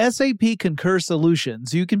 but with SAP Concur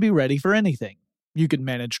Solutions, you can be ready for anything. You can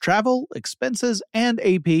manage travel, expenses, and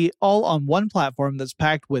AP all on one platform that's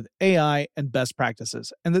packed with AI and best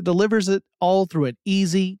practices, and that delivers it all through an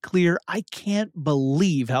easy, clear, I can't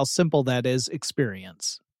believe how simple that is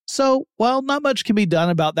experience. So, while not much can be done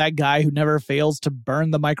about that guy who never fails to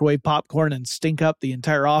burn the microwave popcorn and stink up the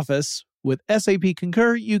entire office, with SAP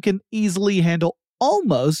Concur, you can easily handle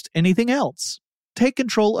almost anything else. Take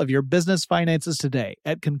control of your business finances today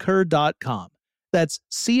at Concur.com. That's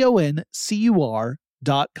CONCUR.com.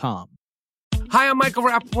 Hi, I'm Michael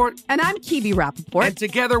Rappaport. And I'm Kibi Rappaport. And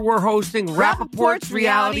together we're hosting Rappaport's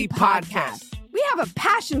Reality Podcast. We have a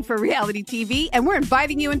passion for reality TV, and we're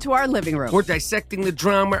inviting you into our living room. We're dissecting the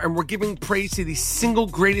drama, and we're giving praise to the single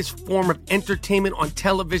greatest form of entertainment on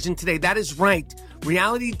television today. That is right.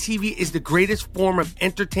 Reality TV is the greatest form of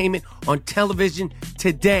entertainment on television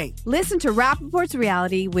today. Listen to Rappaport's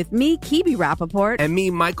Reality with me, Kibi Rappaport. And me,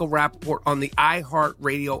 Michael Rappaport, on the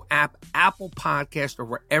iHeartRadio app, Apple Podcast, or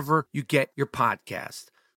wherever you get your podcast.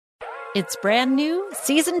 It's brand new,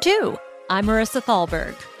 Season 2. I'm Marissa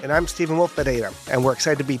Thalberg. And I'm Stephen Wolf Pereira. And we're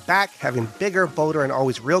excited to be back having bigger, bolder, and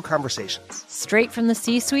always real conversations. Straight from the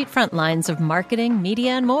C-suite front lines of marketing,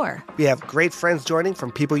 media, and more. We have great friends joining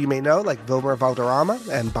from people you may know, like Wilmer Valderrama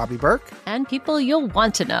and Bobby Burke. And people you'll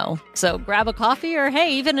want to know. So grab a coffee or,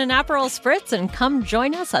 hey, even an Aperol Spritz and come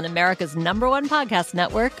join us on America's #1 podcast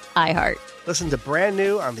network, iHeart. Listen to brand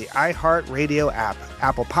new on the iHeartRadio app,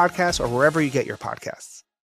 Apple Podcasts, or wherever you get your podcasts.